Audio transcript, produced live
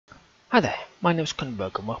Hi there, my name is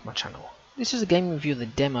Kronenbourg and welcome to my channel. This is a game review of the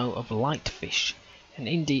demo of Lightfish, an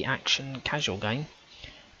indie action casual game.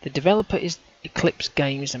 The developer is Eclipse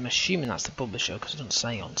Games. I'm assuming that's the publisher because it doesn't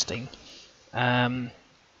say on Steam.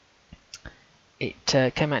 It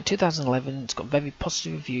came out in 2011, it's got very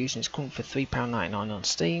positive reviews and it's coming for £3.99 on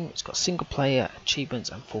Steam. It's got single player achievements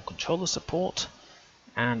and full controller support,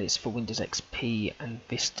 and it's for Windows XP and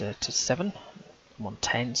Vista to 7. I'm on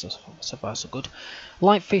 10, so far so good.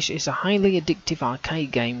 Lightfish is a highly addictive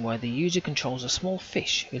arcade game where the user controls a small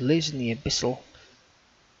fish who lives in the abyssal,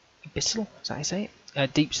 is that how you say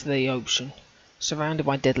it? Deeps of the ocean, surrounded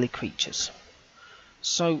by deadly creatures.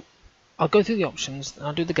 So I'll go through the options,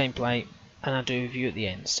 I'll do the gameplay, and I'll do a review at the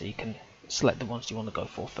end, so you can select the ones you want to go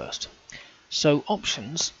for first. So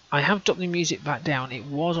options, I have dropped the music back down. It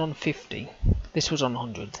was on 50, this was on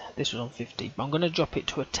 100, this was on 50, but I'm going to drop it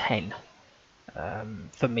to a 10.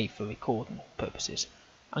 For me, for recording purposes.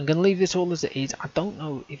 I'm going to leave this all as it is. I don't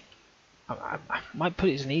know if I might put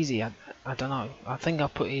it as an easy. I don't know. I think I'll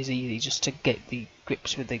put it as easy just to get the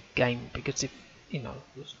grips with the game, because if you know,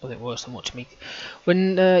 there's nothing worse than watching me.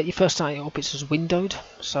 When you first start it up, it's just windowed,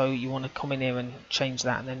 so you want to come in here and change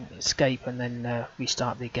that, and then escape, and then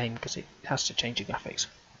restart the game because it has to change the graphics.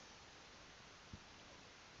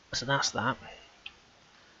 So that's that.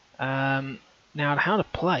 Now, how to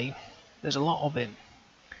play. There's a lot of it.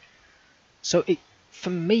 So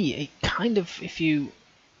for me, it kind of, if you,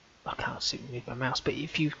 I can't see with my mouse, but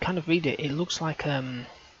if you kind of read it, it looks like, you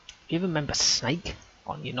remember Snake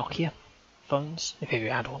on your Nokia phones, if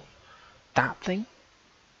you had one? That thing?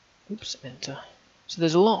 Oops, enter. So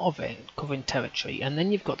there's a lot of it covering territory, and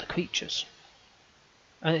then you've got the creatures.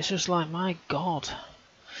 And it's just like, my god.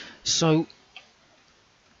 So,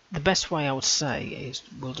 the best way I would say is,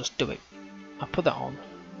 we'll just do it. I'll put that on.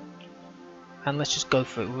 And let's just go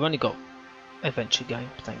through it. We've only got adventure game,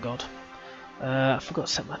 thank God. I forgot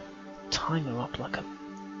to set my timer up like a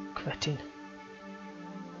cretin.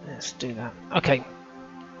 Let's do that. Okay,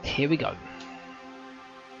 here we go.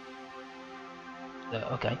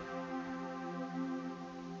 Okay.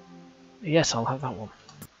 Yes, I'll have that one.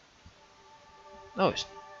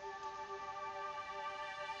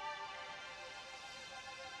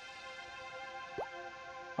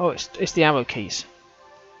 It's the arrow keys.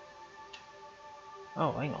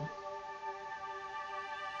 Oh, hang on.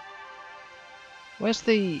 Where's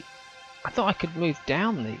the... I thought I could move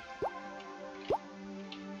down the...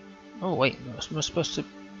 Oh, wait. Am I supposed to...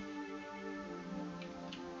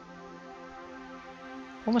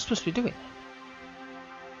 What am I supposed to be doing?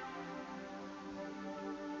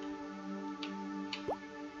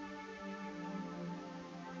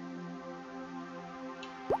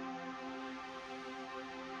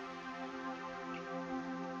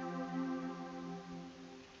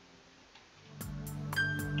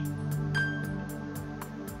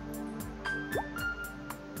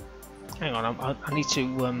 Hang on, I need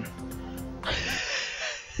to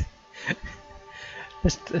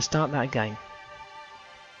let's start that again.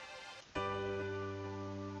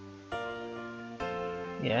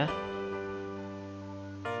 Yeah.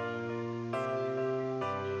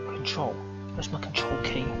 Control. Where's my control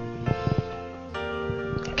key?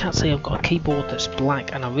 I can't say I've got a keyboard that's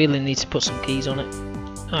black and I really need to put some keys on it.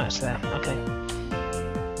 Oh, it's there. Okay.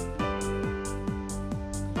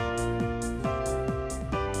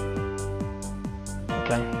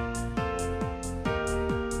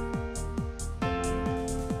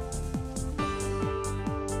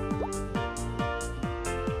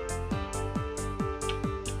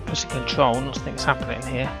 Press control, nothing's happening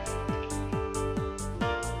here.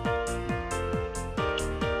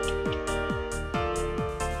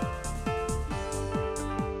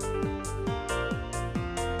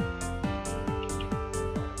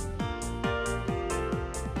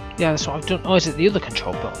 Yeah, that's what I've done. Oh, is it the other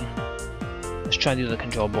control button? Let's try the other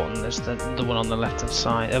control button. There's the one on the left hand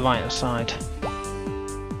side, right hand side.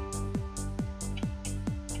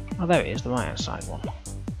 Oh, there it is, the right hand side one.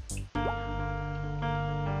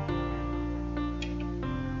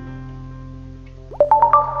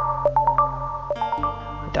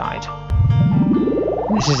 I died.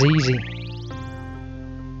 This is easy.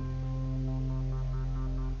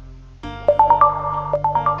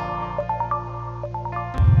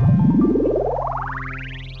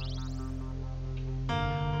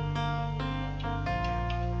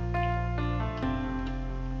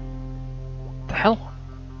 The hell?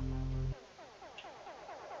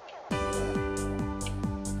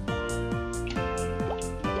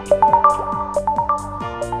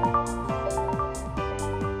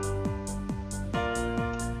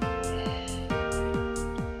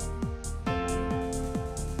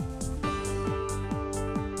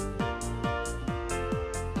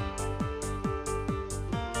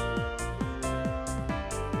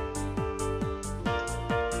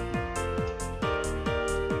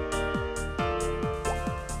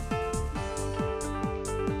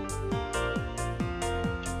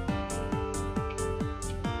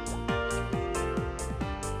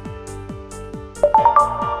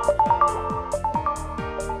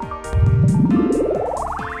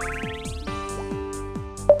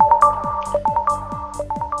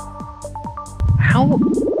 How?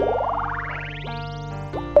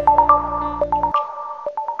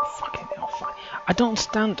 Fucking hell, fuck. I don't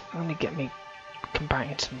understand. Let me get me. Come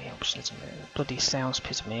back into my options a minute. Bloody sounds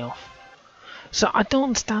pissing me off. So I don't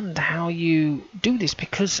understand how you do this,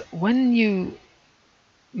 because when you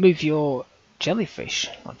move your jellyfish,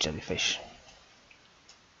 not jellyfish,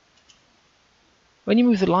 when you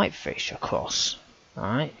move the Lightfish across,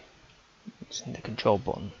 alright, using the control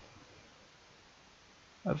button,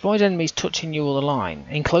 avoid enemies touching you or the line,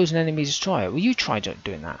 enclose an enemy's destroyer. Will you try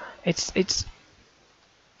doing that? It's just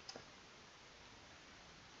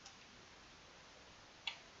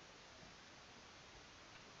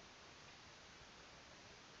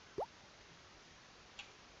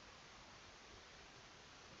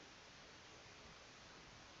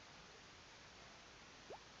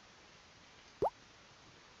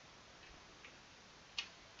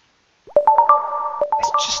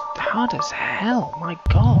hard as hell, my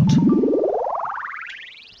god.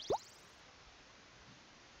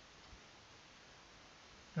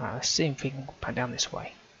 Alright, let's see if we can go back down this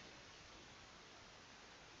way.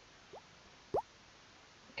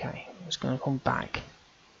 Okay, I'm just going to come back.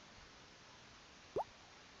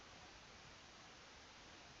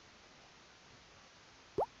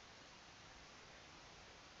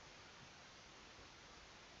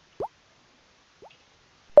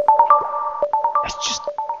 It's just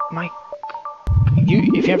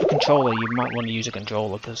if you have a controller, you might want to use a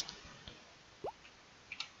controller, because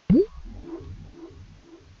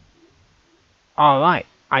alright,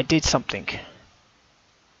 I did something.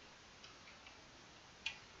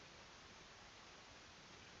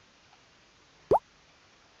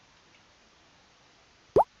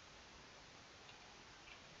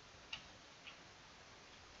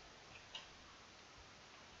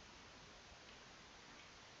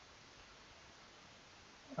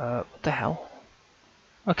 What the hell?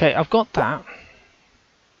 Okay, I've got that.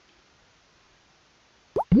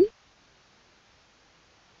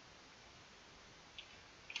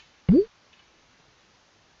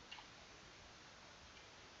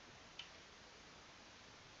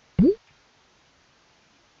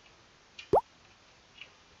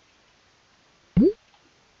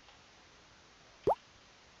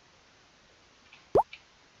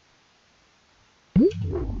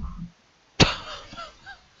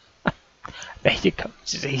 There you go,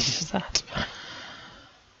 it's as easy as that.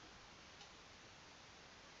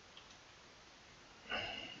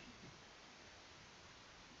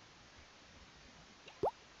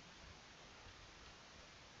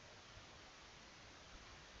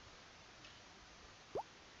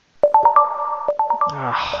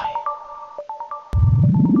 Ah.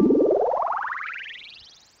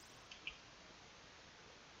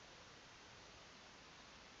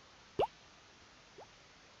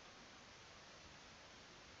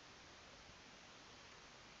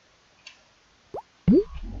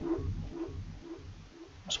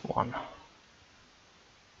 That's one.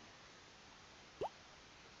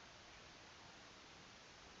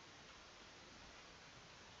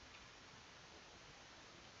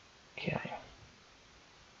 Okay.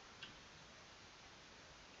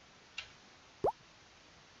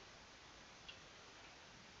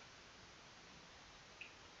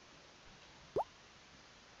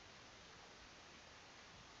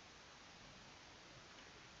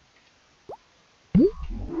 There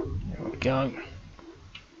we go.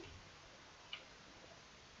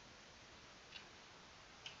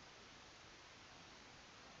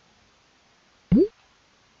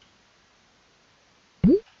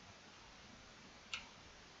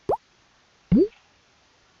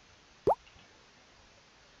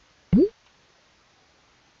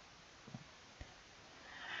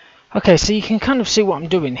 Okay, so you can kind of see what I'm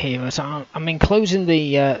doing here. So I'm enclosing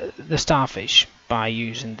the starfish by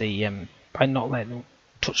using the by not letting them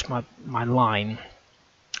touch my line.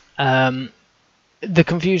 The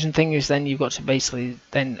confusing thing is then you've got to basically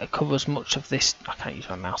then cover as much of this. I can't use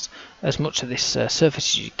my mouse. As much of this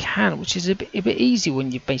surface as you can, which is a bit easy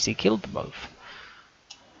when you've basically killed them both.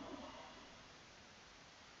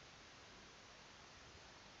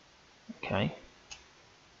 Okay.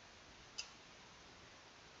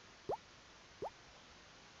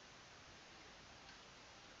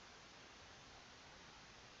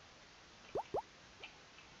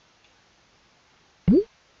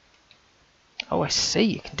 Oh, I see.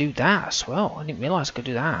 You can do that as well. I didn't realise I could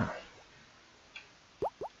do that.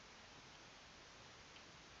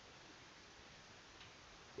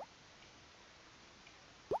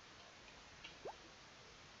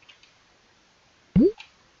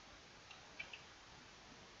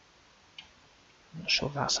 Not sure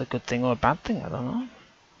if that's a good thing or a bad thing. I don't know.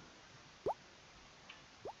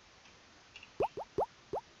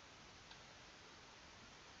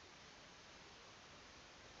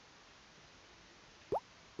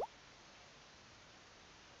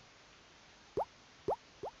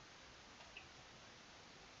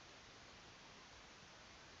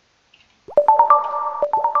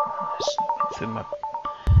 through my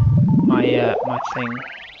thing.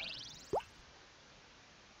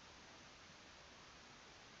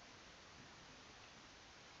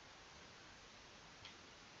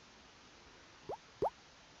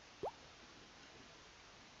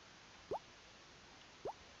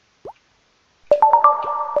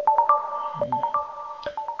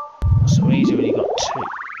 So easy when you got two.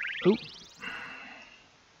 Ooh.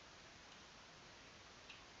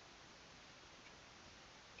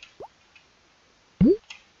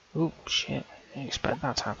 Oh shit, didn't expect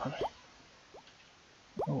that to happen.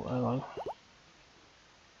 Oh, hello.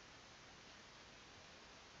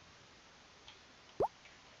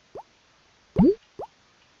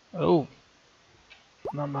 Oh,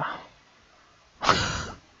 mama.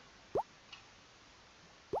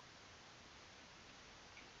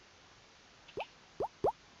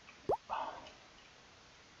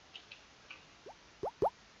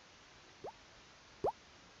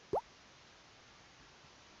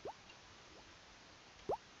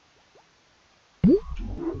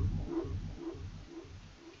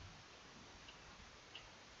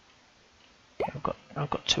 Okay, I've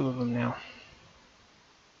got two of them now.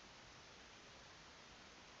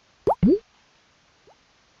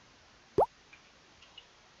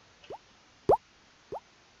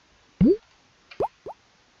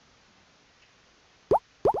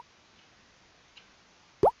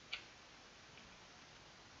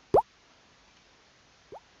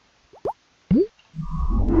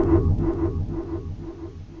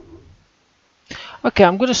 Okay,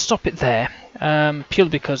 I'm going to stop it there,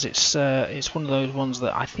 purely because it's one of those ones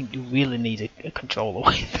that I think you really need a controller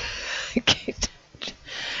with.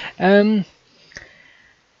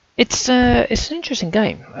 It's an interesting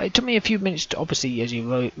game. It took me a few minutes to, obviously, as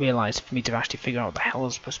you realise, for me to actually figure out what the hell I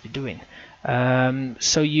was supposed to be doing.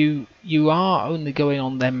 So you are only going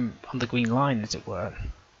on them on the green line, as it were.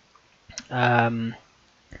 And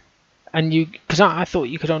because I thought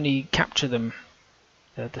you could only capture them,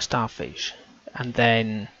 the starfish, and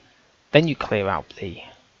then you clear out the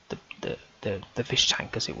fish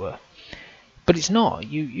tank, as it were. But it's not.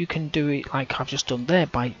 You can do it like I've just done there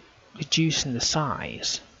by reducing the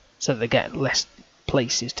size so that they get less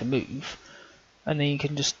places to move, and then you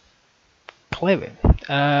can just clear it.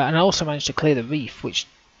 And I also managed to clear the reef, which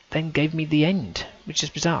then gave me the end, which is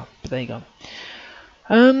bizarre. But there you go.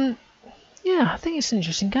 Yeah, I think it's an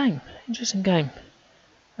interesting game.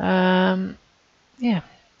 Yeah.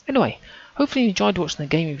 Anyway, hopefully you enjoyed watching the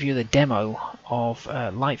game review, the demo of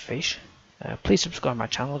Lightfish. Please subscribe to my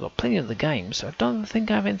channel. I've got plenty of other games. I don't think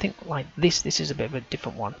I have anything like this. This is a bit of a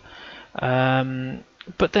different one.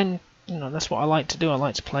 But then, that's what I like to do. I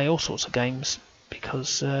like to play all sorts of games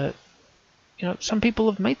because, some people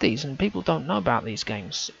have made these and people don't know about these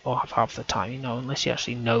games, or have half the time, unless you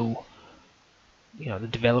actually know, the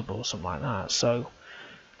developer or something like that. So,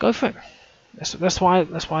 go for it. That's why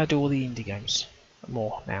I do all the indie games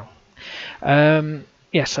more now.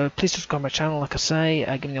 Yeah, so please subscribe to my channel, like I say,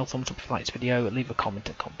 give me a thumbs up if you like this video, leave a comment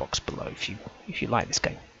in the comment box below if you like this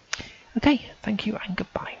game. Okay, thank you and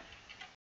goodbye.